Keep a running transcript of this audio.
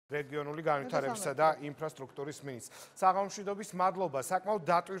რეგიონული განვითარებისა და ინფრასტრუქტურის მინისტრს. საღამოშვიდობის მადლობა. საკმაოდ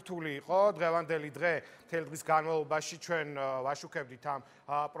დატვირთული იყო დღევანდელი დღე. მთელი დღის განმავლობაში ჩვენ ვაშუქებდით ამ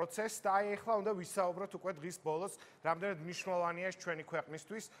პროცესს და აი ახლა უნდა ვისაუბროთ უკვე დღის ბოლოს, რამდენად მნიშვნელოვანია ეს ჩვენი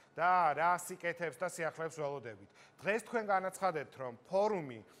ქვეყნისთვის და რა სიკეთეებს და სიახლეებს ველოდებით. დღეს თქვენ განაცხადებთ, რომ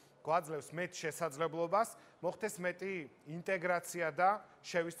ფორუმი გვაძლევს მეტ შესაძლებლობას, მოხდეს მეტი ინტეგრაცია და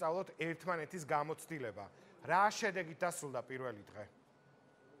შევისწავლოთ ერთმანეთის გამოცდილება. რა შედეგით დასრულდა პირველი დღე?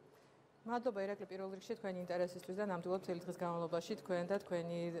 მადლობა ირაკლი პირველ რიგში თქვენი ინტერესისთვის და ნამდვილად მთელი დღის განმავლობაში თქვენ და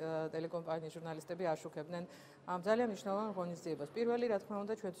თქვენი ტელეკომპანიის ჟურნალისტები აშუქებდნენ ამ ძალიან მნიშვნელოვან ღონისძიებას. პირველი რა თქმა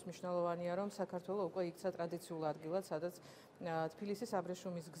უნდა ჩვენთვის მნიშვნელოვანია რომ საქართველოს უკვე იქცა ტრადიციულ ადგილად, სადაც თბილისის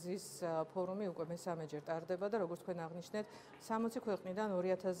აბრეშუმის გზის ფორუმი უკვე მესამეჯერ ტარდება და როგორც თქვენ აღნიშნეთ 60 ქვეყნიდან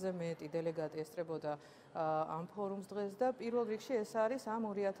 2000-ზე მეტი დელეგატი ესწრებოდა ამ ფორუმს დღეს და პირველ რიგში ეს არის ამ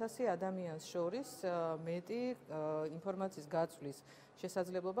 2000 ადამიანს შორის მეტი ინფორმაციის გაცვლის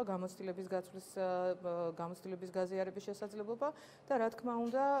შესაძლებლობა, გამოცდილების გაზიარების შესაძლებლობა და რა თქმა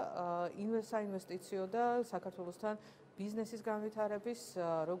უნდა საინვესტიციო და საქართველოსთან ბიზნესის განვითარების,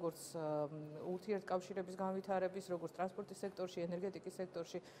 როგორც ურთიერთკავშირების განვითარების, როგორც ტრანსპორტის სექტორში, ენერგეტიკის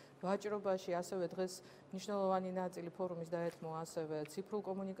სექტორში, ვაჭრობაში, ასევე დღეს მნიშვნელოვანი ნაწილი ფორუმის დაეთმო ასევე ციფრულ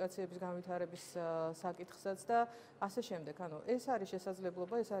კომუნიკაციების განვითარების საკითხსაც და ასე შემდეგ. ანუ ეს არის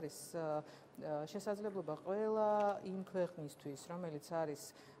შესაძლებლობა, ეს არის შესაძლებლობა ყველა იმ ქვეყნისთვის, რომელიც არის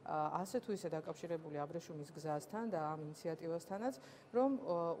ასე თუ ისე დაკავშირებული აბრეშუმის გზასთან და ამ ინიციატივასთანაც, რომ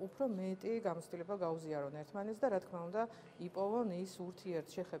უფრო მეტი გამოცდილება გაუზიარონ ერთმანეთს და რა თქმა უნდა იპოვონ ის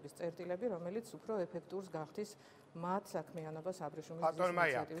ურთიერთშეხების წერტილები, რომელიც უფრო ეფექტურს გახდის მათ საქმიანობას აბრეშუმის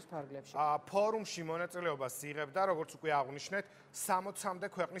ინიციატივის ფარგლებში. ფორუმში მონაწილეობას იღებდა, როგორც უკვე აღნიშნეთ, 60-მდე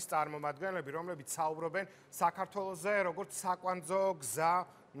ქვეყნის წარმომადგენლები, რომლებიც საუბრობენ საქართველოზე, როგორც საკვანძო გზა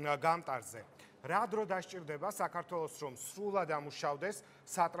გამტარზე. რა დრო დასჭირდება საქართველოს, რომ სრულად ამუშავდეს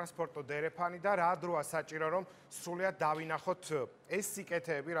სატრანსპორტო დერეფანი და რა დროა საჭირო, რომ სრულად დავინახოთ ეს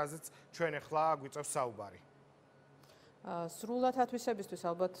სიკეთეები, რაზეც ჩვენ ახლა გვიწევს საუბარი? სრულად ათვისებისთვის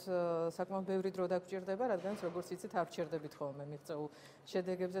ალბათ საკმაოდ ბევრი დრო დაგჭირდება, რადგანაც როგორც იცით, არ ვჩერდებით ხოლმე მიღწეულ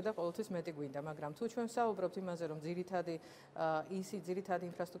შედეგებზე და ყოველთვის მეტი გვინდა, მაგრამ თუ ჩვენ ვსაუბრობთ იმაზე, რომ ძირითადი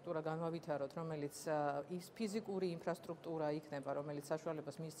ინფრასტრუქტურა განვავითაროთ, რომელიც ის ფიზიკური ინფრასტრუქტურა იქნება, რომელიც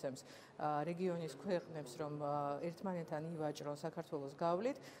საშუალებას მისცემს რეგიონის ქვეყნებს, რომ ერთმანეთთან ივაჭრონ საქართველოს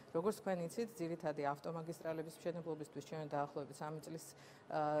გავლით, როგორც თქვენ იცით, ძირითადი ავტომაგისტრალების მშენებლობისთვის ჩვენ დაახლოებით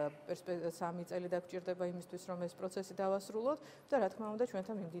 3 წელი დაგჭირდება იმისთვის, რომ ეს პროცესი დავასრულოთ და რა თქმა უნდა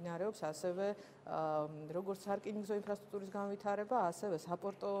ჩვენთან მიმდინარეობს ასევე როგორც სარკინიგზო ინფრასტრუქტურის განვითარება, ასევე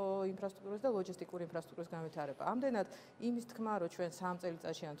საპორტო ინფრასტრუქტურის და ლოჯისტიკური ინფრასტრუქტურის განვითარება. ამდენად იმის თქმა, რომ ჩვენ 3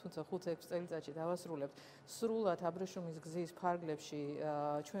 წელიწადში ან თუნდაც 5-6 წელიწადში დავასრულებთ სრულად აბრეშუმის გზის ფარგლებში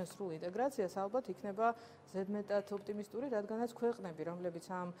ჩვენ სრულ ინტეგრაციას, ალბათ იქნება ზედმეტად ოპტიმისტური, რადგანაც ქვეყნები, რომლებიც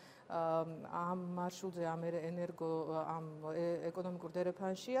ამ მარშრუტზე, ამ ეკონომიკურ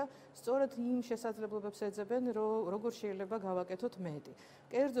დერეფანშია, სწორედ იმ შესაძლებლობებს ეძებენ, როგორ შეიძლება გავაკეთოთ მეტი.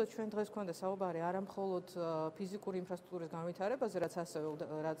 კერძოდ ჩვენ დღეს გვქონდა საუბარი არა მხოლოდ ფიზიკური ინფრასტრუქტურის განვითარებაზე, რაც რა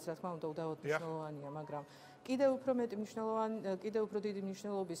თქმა უნდა უდავოდ მნიშვნელოვანია, მაგრამ კიდევ უფრო დიდი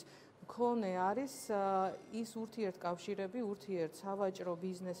მნიშვნელობის მქონე არის ის ურთიერთკავშირები, სავაჭრო,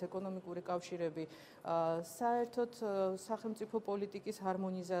 ბიზნეს, ეკონომიკური კავშირები, საერთოდ სახელმწიფო პოლიტიკის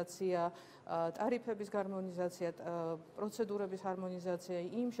ჰარმონიზაცია, ტარიფების ჰარმონიზაცია, პროცედურების ჰარმონიზაცია,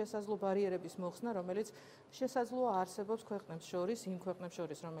 იმ შესაძლო ბარიერების მოხსნა, რომელიც შესაძლოა არსებობს ქვეყნებს შორის, იმ ქვეყნებს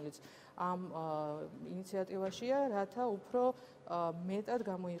შორის, რომელიც ამ ინიციატივაშია, რათა უფრო მეტად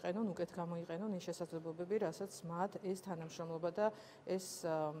უკეთ გამოიყენონ ის შესაძლებლობები, რასაც მათ ეს თანამშრომლობა და ეს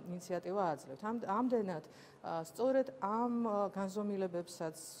ინიციატივა აძლევთ. ამდენად სწორედ ამ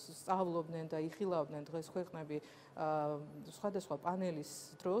განზომილებებსაც სწავლობდნენ და იხილავდნენ დღეს ქვეყნები სხვადასხვა პანელის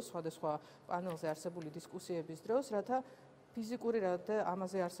დროს, სხვადასხვა პანელზე არსებული დისკუსიების დროს, რათა ფიზიკური და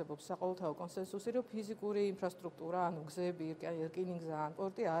ამაზე არსებობს საყოველთაო კონსენსუსი, რომ ფიზიკური ინფრასტრუქტურა, ანუ გზები, რკინიგზა ან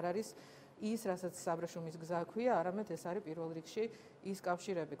პორტი არ არის ის, რასაც აბრეშუმის გზა ქვია, არამედ ეს არის პირველ რიგში ის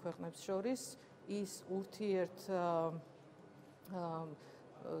კავშირები ქვეყნებს შორის, ის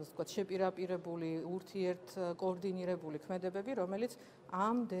შეპირაპირებული, კოორდინირებული ქმედებები, რომელიც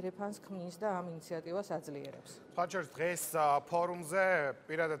ამ დერეფანს ქმნის და ამ ინიციატივას აძლიერებს. ხაჭერს დღეს ფორუმზე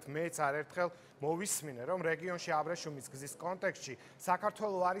პირადად მეც არერთხელ მოვისმინე, რომ რეგიონში აბრეშუმის გზის კონტექსტში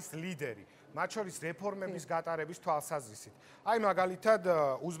საქართველოს არის ლიდერი, მათ შორის რეფორმების გატარების თვალსაზრისით. აი მაგალითად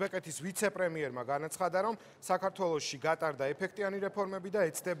უზბეკეთის ვიცე-პრემიერმა განაცხადა, რომ საქართველოში გატარდა ეფექტიანი რეფორმები და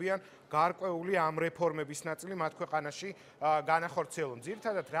ეცდებიან გარკვეული ამ რეფორმების ნაწილი მათ ქვეყანაში განახორციელონ.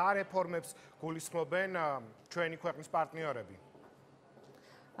 ძირითადად რა რეფორმებს გულისხმობენ ჩვენი ქვეყნის პარტნიორები?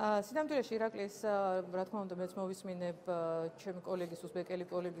 სინამდვილეში ირაკლის, რა თქმა უნდა, მეც მოვისმინებ ჩემი კოლეგის, უზბეკელი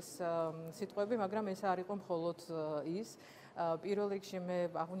კოლეგის სიტყვები, მაგრამ ეს არ იყო მხოლოდ ის. პირველ რიგში მე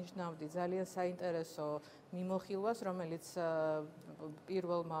აღნიშნავდი ძალიან საინტერესო მიმოხილვას, რომელიც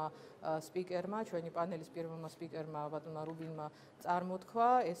პირველმა სპიკერმა, ჩვენი პანელის პირველმა სპიკერმა, ბატონმა რუბინმა წარმოთქვა,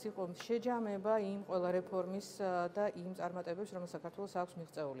 ეს იყო შეჯამება იმ ყველა რეფორმის და იმ წარმატებებს, რომელიც საქართველოს აქვს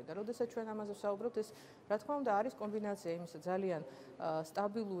მიღწეული. და როდესაც ჩვენ ამაზე ვსაუბრობთ, ეს რა თქმა უნდა არის კომბინაცია იმისა ძალიან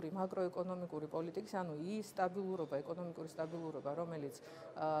სტაბილური მაკროეკონომიკური პოლიტიკის, ანუ ის სტაბილურობა, ეკონომიკური სტაბილურობა, რომელიც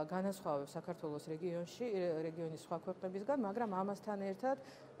განასხვავებს საქართველოს რეგიონის სხვა ქვეყნებისგან, მაგრამ ამასთან ერთად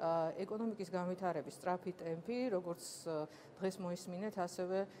ეკონომიკის განვითარების სწრაფი ტემპი, როგორც დღეს მოისმინეთ,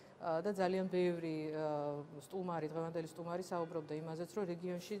 ასევე და ძალიან ბევრი სტუმარი, დღევანდელი სტუმარი საუბრობდა იმაზეც, რომ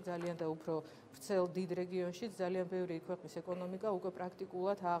რეგიონში ძალიან და უფრო ვრცელ დიდ რეგიონში ძალიან ბევრი ქვეყნის ეკონომიკა უკვე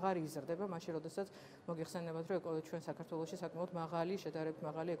პრაქტიკულად აღარ იზრდება, მაშინ როდესაც მოგიხსენებათ, რომ ჩვენ საქართველოში საკმაოდ მაღალი, შედარებით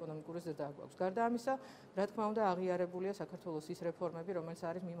მაღალი ეკონომიკური ზრდა გვაქვს. გარდა ამისა, რა თქმა უნდა, აღიარებულია საქართველოს ის რეფორმები, რომელიც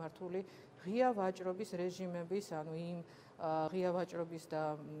არის მიმართული ღია ვაჭრობის რეჟიმების, ანუ იმ ღია ვაჭრობის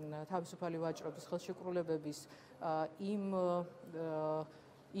და თავისუფალი ვაჭრობის ხელშეკრულებების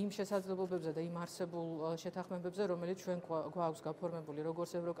იმ შესაძლებლობებზე და იმ არსებულ შეთანხმებებზე, რომელიც ჩვენ გვაქვს გაფორმებული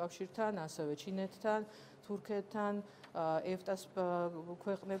როგორც ევროკავშირთან, ასევე ჩინეთთან, თურქეთთან, EFTA-ს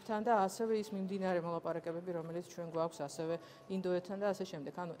ქვეყნებთან და ასევე ის მიმდინარე მოლაპარაკებები, რომელიც ჩვენ გვაქვს ასევე ინდოეთთან და ასე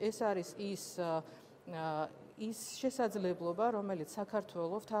შემდეგ. ანუ ეს არის ის შესაძლებლობა, რომელიც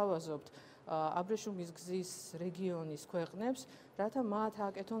საქართველოს თავაზობთ აბრეშუმის გზის რეგიონის ქვეყნებს, რათა მათ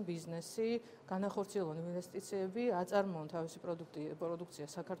აკეთონ ბიზნესი, განახორციელონ ინვესტიციები, აწარმოონ თავისი პროდუქცია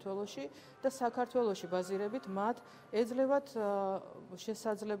საქართველოში და საქართველოში ბაზირებით მათ ეძლევათ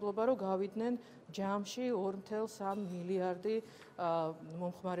შესაძლებლობა, რომ გავიდნენ ჯამში 2.3 მილიარდი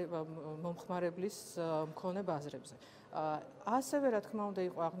მომხმარებლის მქონე ბაზრებზე. ასევე რა თქმა უნდა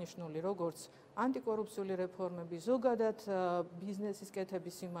იყო აღნიშნული როგორც ანტიკორუფციული რეფორმები, ზოგადად ბიზნესის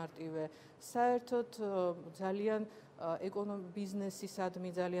კეთების სიმარტივე, საერთოდ ძალიან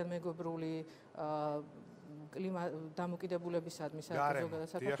ბიზნესისადმი ძალიან მეგობრული დამოკიდებულებისადმი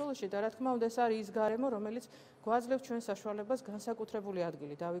ზოგადად საქართველოში და რა თქმა უნდა ეს არის ის გარემო, რომელიც გვაძლევს ჩვენ საშუალებას განსაკუთრებული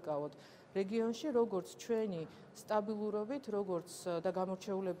ადგილი დავიკავოთ რეგიონში, როგორც ჩვენი სტაბილურობით, როგორც და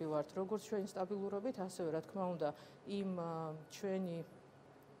გამორჩეულები ვართ, როგორც ჩვენი სტაბილურობით, ასევე რა თქმა უნდა იმ ჩვენი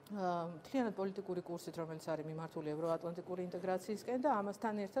მთლიანად პოლიტიკური კურსით, რომელიც არის მიმართული ევროატლანტიკური ინტეგრაციისკენ და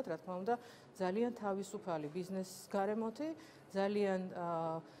ამასთან ერთად, რა თქმა უნდა, ძალიან თავისუფალი ბიზნეს გარემოთი, ძალიან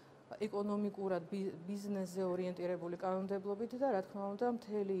ეკონომიკურად ბიზნესზე ორიენტირებული კანონმდებლობით და რა თქმა უნდა,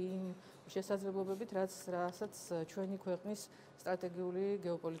 მთელი იმ შესაძლებლობებით, რასაც ჩვენი ქვეყნის სტრატეგიული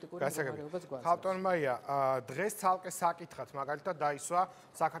გეოპოლიტიკური მდგომარეობაც გვაქვს. ხალხთან მაია, დღეს ცალკე საკითხად მაგალითად დაისვა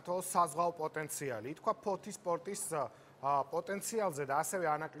საქართველოს საზღვაო პოტენციალი. ითქვა ფოთის პორტის პოტენციალზე და ასევე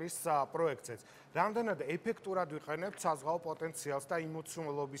ანაკლის პროექტზეც. რამდენად ეფექტურად ვიყენებთ საზღვაო პოტენციალს და იმ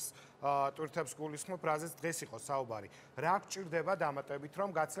უცნობლობის ტვირთებს გულისხმობ, რაზეც დღეს იყო საუბარი. რა გჭირდება დამატებით,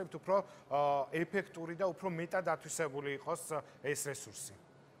 რომ გაცლებთ უფრო ეფექტური და უფრო მეტად ათვისებული იყოს ეს რესურსი?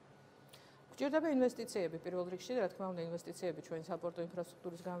 გჭირდება ინვესტიციები პირველ რიგში, რა თქმა უნდა, ინვესტიციები ჩვენი საპორტო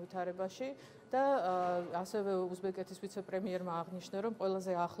ინფრასტრუქტურის განვითარებაში და ასევე უზბეკეთის ვიცე-პრემიერმა აღნიშნა, რომ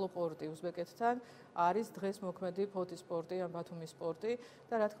ყველაზე ახლო პორტი უზბეკეთთან არის დღეს მოქმედი ფოთის პორტი ან ბათუმის პორტი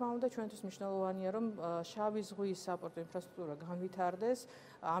და რა თქმა უნდა, ჩვენთვის მნიშვნელოვანია, რომ შავი ზღვის საპორტო ინფრასტრუქტურა განვითარდეს.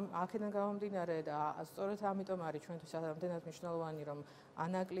 აქედან გამომდინარე და სწორედ ამიტომ არის ჩვენთვის ამდენად მნიშვნელოვანი, რომ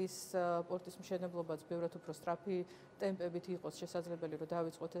ანაკლის პორტის მშენებლობაც ბევრად უფრო სწრაფი ტემპებით იყოს შესაძლებელი, რომ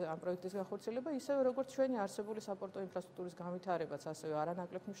დავიწყოთ ამ პროექტის განხორციელება, ისევე როგორც ჩვენი არსებული საპორტო ინფრასტრუქტურის განვითარებაც ასევე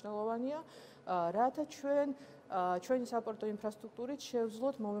არანაკლებ მნიშვნელოვანია, რათა ჩვენი საპორტო ინფრასტრუქტურით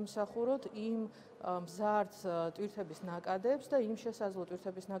შევძლოთ მომემსახუროთ იმ მზარდ ტვირთების ნაკადებს და იმ შესაძლო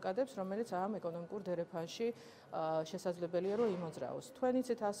ტვირთების ნაკადებს, რომელიც ამ ეკონომიკურ დერეფანში შესაძლებელია რომ იმოძრაოს. თქვენ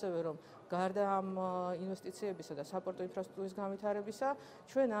იცით ასევე რომ გარდა ამ ინვესტიციებისა და საპორტო ინფრასტრუქტურის განვითარებისა,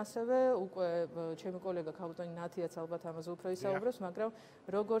 ჩვენ ასევე უკვე ჩემი კოლეგა ქალბატონი ნათიაც ალბათ ამაზე უფრო ისაუბრებს, მაგრამ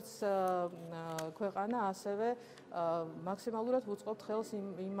როგორც ქვეყანა ასევე მაქსიმალურად ვუწყობთ ხელს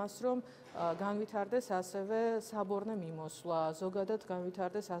იმას, რომ განვითარდეს ასევე საბორნე მიმოსვლა, ზოგადად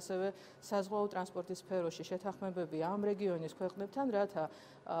განვითარდეს ასევე საზღვაო ტრანსპორტის სფეროში შეთანხმებები ამ რეგიონის ქვეყნებთან, რათა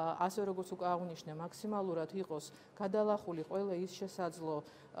ასე როგორც უკვე აღნიშნე, მაქსიმალურად იყოს გადალახული ყველა ის შესაძლო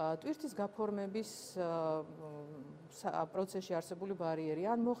ტვირთის გაფორმების პროცესში არსებული ბარიერი,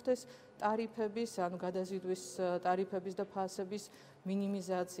 ან მოხდეს ტარიფების, ანუ გადაზიდვის ტარიფების და ფასების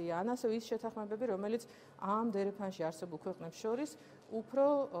მინიმიზაცია, ან ასევე ის შეთანხმებები, რომელიც ამ დერეფანში არსებულ ქვეყნებს შორის უფრო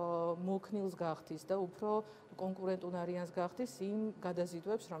მოქნილს გახდის და უფრო კონკურენტუნარიანს გახდის იმ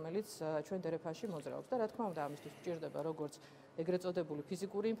გადაზიდვებს, რომელიც ჩვენ დერეფანში მოძრაობს. და რა თქმა უნდა, ამისთვის სჭირდება როგორც ეგრეთ წოდებული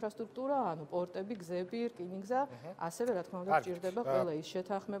ფიზიკური ინფრასტრუქტურა, ანუ პორტები, გზები, რკინიგზა, ასევე რა თქმა უნდა სჭირდება ყველა ის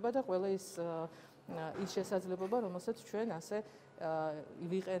შეთანხმება და ყველა ის შესაძლებლობა, რომელსაც ჩვენ ასე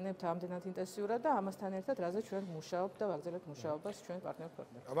ვიყენებთ ამდენად ინტენსიურად და ამასთან ერთად რაზე ჩვენ ვმუშაობთ და ვაგრძელებთ მუშაობას ჩვენ პარტნიორ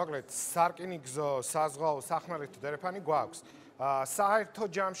ქვეყნებთან. მოკლედ, სარკინიგზო, საზღვაო, სახმელეთო დერეფანი გვაქვს. საერთო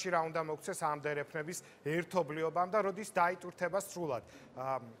ჯამში რა უნდა მოგცეს ამ დერეფნების ერთობლიობამ და როდის დაიტვირთება სრულად,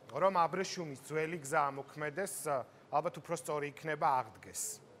 რომ აბრეშუმის ძველი გზა ამოქმედეს, ალბათ უფრო სწორი იქნება აღდგეს.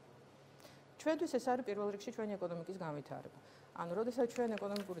 ჩვენთვის ეს არის პირველ რიგში ჩვენი ეკონომიკის განვითარება. ანუ, როდესაც ჩვენ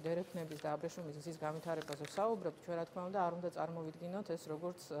ეკონომიკური დერეფნების და აბრეშუმის გზის განვითარებაზე ვსაუბრობთ, ჩვენ რა თქმა უნდა არ უნდა წარმოვიდგინოთ ეს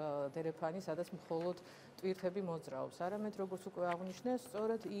როგორც დერეფანი, სადაც მხოლოდ ტვირთები მოძრაობს. არამედ, როგორც უკვე აღვნიშნე,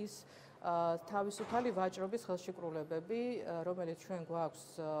 სწორედ ის თავისუფალი ვაჭრობის ხელშეკრულებები, რომელიც ჩვენ გვაქვს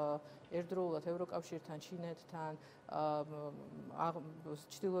ერთდროულად ევროკავშირთან, ჩინეთთან,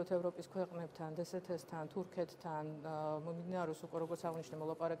 ჩრდილოეთ ევროპის ქვეყნებთან, დსთ-თან, თურქეთთან, მიმდინარეობს უკვე როგორც აღვნიშნე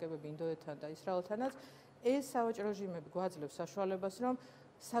მოლაპარაკებები ინდოეთთან და ისრაელთანაც, ეს სავაჭრო რეჟიმები გვაძლევს საშუალებას, რომ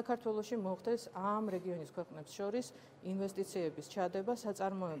საქართველოში მოხდეს ამ რეგიონის ქვეყნებს შორის ინვესტიციების ჩადება,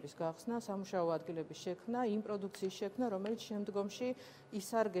 საწარმოების გახსნა, სამუშაო ადგილების შექმნა, იმ პროდუქციის შექმნა, რომელიც შემდგომში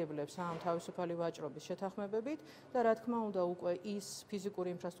ისარგებლებს ამ თავისუფალი ვაჭრობის შეთანხმებებით და რა თქმა უნდა უკვე ის ფიზიკური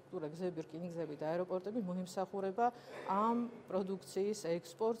ინფრასტრუქტურა, გზები, რკინიგზები და აეროპორტები მოიმსახურება ამ პროდუქციის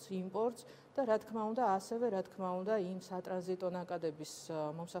ექსპორტს, იმპორტს და რა თქმა უნდა ასევე რა თქმა უნდა იმ სატრანზიტო ნაკადების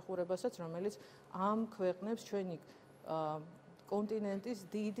მომსახურებასაც, რომელიც ამ ქვეყნებს ჩვენი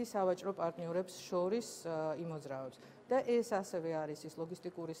კონტინენტის დიდი სავაჭრო პარტნიორებს შორის იმოძრაობს. და ეს ასევე არის ის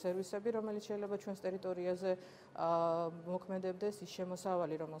ლოგისტიკური სერვისები, რომელიც შეიძლება ჩვენს ტერიტორიაზე მოქმედებდეს, ის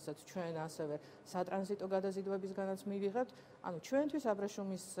შემოსავალი, რომელსაც ჩვენ ასევე სატრანზიტო გადაზიდვებისგანაც მივიღებთ. ანუ ჩვენთვის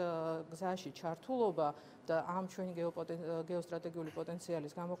აბრეშუმის გზაში ჩართულობა და ამ ჩვენი გეოსტრატეგიული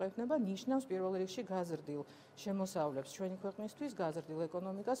პოტენციალის გამოყენება ნიშნავს პირველ რიგში გაზრდილ შემოსავლებს ჩვენი ქვეყნისთვის, გაზრდილ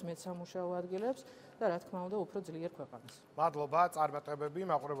ეკონომიკას, მეცამუშაო ადგილებს და რა თქმა უნდა უფრო ძლიერ ქვეყანას. მადლობა, წარმატებები,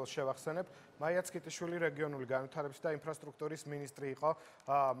 მაყურებელს შევახსენებ. მაია ცქიტიშვილი რეგიონული განვითარების და ინფრასტრუქტურის მინისტრი იყო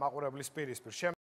მაყურებლის პირისპირ.